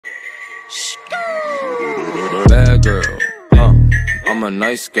girl. I'm a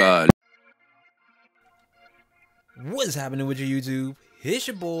nice guy. What's happening with your YouTube? It's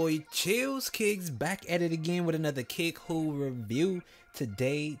your boy Chills Kicks back at it again with another Kickwho review.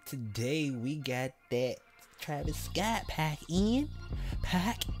 Today we got that Travis Scott pack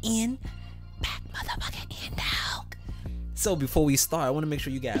motherfucking in, dog. So before we start, I want to make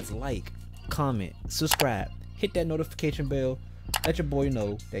sure you guys like, comment, subscribe, hit that notification bell, let your boy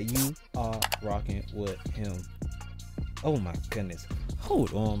know that you are rocking with him. Oh my goodness,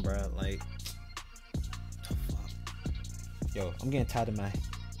 hold on, bro. Like, yo, I'm getting tired of my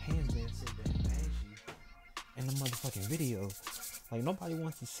hands being so damn ashy in the motherfucking video. Like, nobody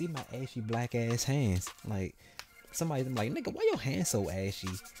wants to see my ashy black ass hands. Like, somebody's like, nigga, why your hands so ashy?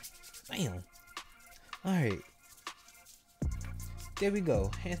 Damn. Alright. There we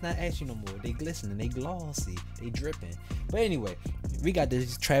go. Hands not ashy no more. They glistening, they glossy, they dripping. But anyway, we got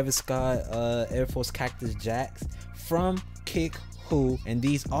this Travis Scott Air Force Cactus Jacks from Kickwho, and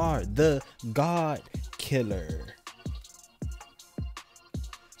these are the God Killer.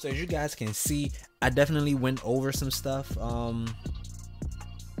 So as you guys can see, I definitely went over some stuff on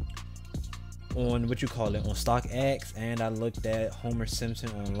what you call it, on StockX, and I looked at Homer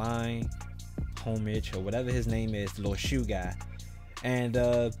Simpson online, Homage or whatever his name is, the little shoe guy, and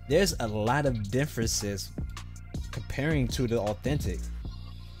there's a lot of differences comparing to the authentic.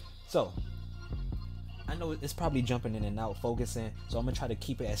 So I know it's probably jumping in and out, focusing, so I'm gonna try to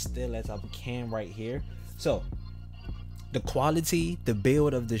keep it as still as I can right here. So the quality, the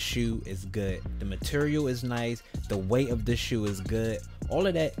build of the shoe is good. The material is nice. The weight of the shoe is good. All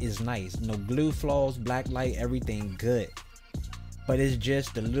of that is nice. No glue flaws, black light, everything good. But it's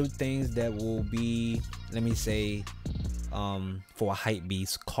just the little things that will be, let me say, for a hype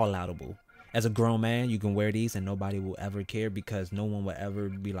beast, call outable. As a grown man, you can wear these and nobody will ever care, because no one will ever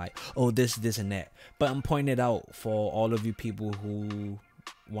be like, oh, this and that. But I'm pointing it out for all of you people who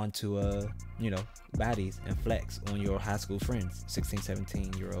want to you know, buy these and flex on your high school friends, 16,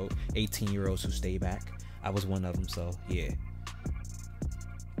 17-year-old, 18-year-olds who stay back. I was one of them, so yeah.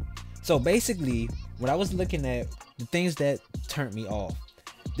 So basically, when I was looking at the things that turned me off,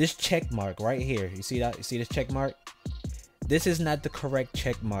 this check mark right here, you see that? You see this check mark? This is not the correct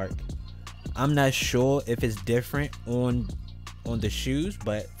check mark. I'm not sure if it's different on the shoes,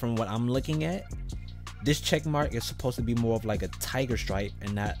 but from what I'm looking at, this check mark is supposed to be more of like a tiger stripe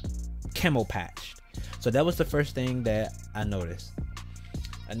and not camo patched. So that was the first thing that I noticed.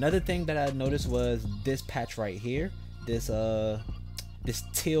 Another thing that I noticed was this patch right here, this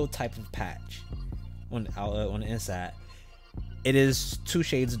teal type of patch on the inside. It is 2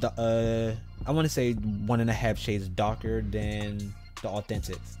 shades, I want to say 1.5 shades darker than the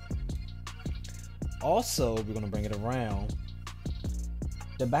authentics. Also, we're gonna bring it around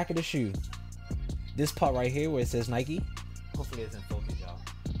the back of the shoe. This part right here where it says Nike, hopefully it's in focus, y'all.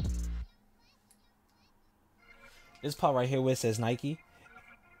 This part right here where it says Nike,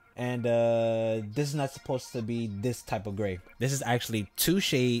 and this is not supposed to be this type of gray. This is actually 2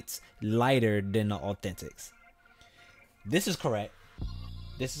 shades lighter than the authentics. This is correct.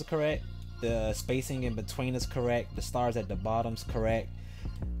 This is correct. The spacing in between is correct. The stars at the bottom's correct.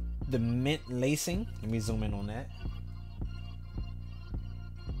 The mint lacing, let me zoom in on that.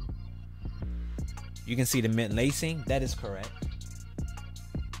 You can see the mint lacing, that is correct.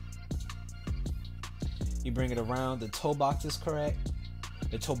 You bring it around, the toe box is correct.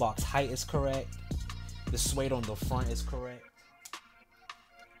 The toe box height is correct. The suede on the front is correct.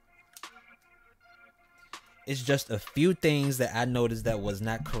 It's just a few things that I noticed that was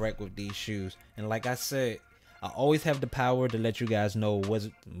not correct with these shoes. And like I said, I always have the power to let you guys know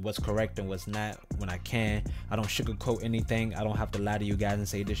what's correct and what's not when I can. I don't sugarcoat anything. I don't have to lie to you guys and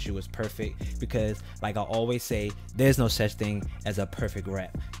say this shoe is perfect, because like I always say, there's no such thing as a perfect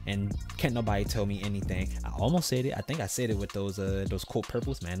rep, and can't nobody tell me anything. I almost said it. I think I said it with those cool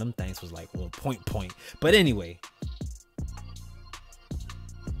purples, man. Them things was like, well, point. But anyway,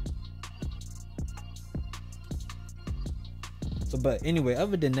 but anyway,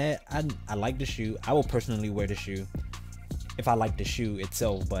 other than that, I like the shoe. I will personally wear the shoe if I like the shoe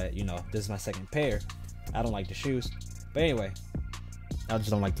itself, but you know, this is my second pair. I don't like the shoes, but anyway, I just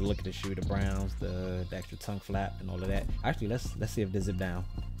don't like the look of the shoe, the browns, the extra tongue flap and all of that. Actually, let's see if they zip down.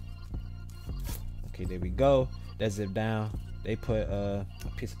 Okay, there we go. That zip down. They put a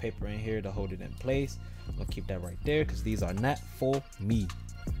piece of paper in here to hold it in place. I'm gonna keep that right there because these are not for me.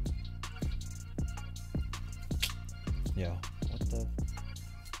 Yo, what the?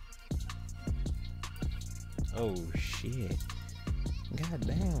 Oh shit! God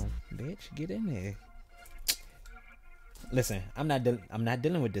damn, bitch, get in there. Listen, I'm not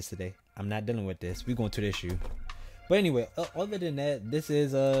dealing with this today. I'm not dealing with this. We going to this shoe. But anyway, other than that, this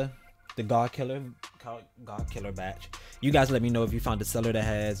is the God Killer batch. You guys let me know if you found a seller that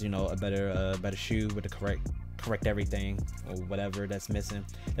has, you know, a better shoe with the correct everything or whatever that's missing.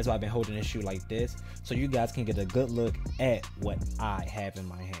 That's why I've been holding this shoe like this, so you guys can get a good look at what I have in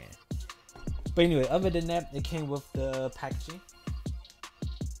my hand. But anyway, other than that, it came with the packaging.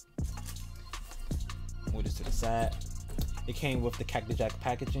 Move this to the side. It came with the Cactus Jack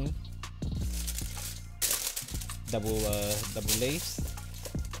packaging, double lace.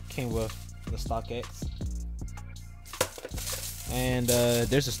 Came with the StockX, and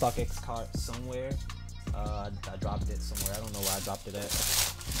there's a StockX card somewhere. I dropped it somewhere. I don't know where I dropped it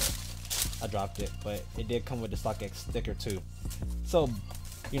at. I dropped it, but it did come with the StockX sticker too. So,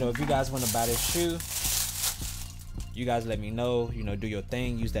 you know, if you guys want to buy this shoe, you guys let me know. You know, do your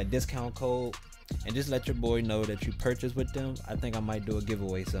thing. Use that discount code, and just let your boy know that you purchased with them. I think I might do a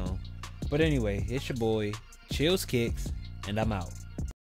giveaway soon. But anyway, it's your boy Chills Kicks, and I'm out.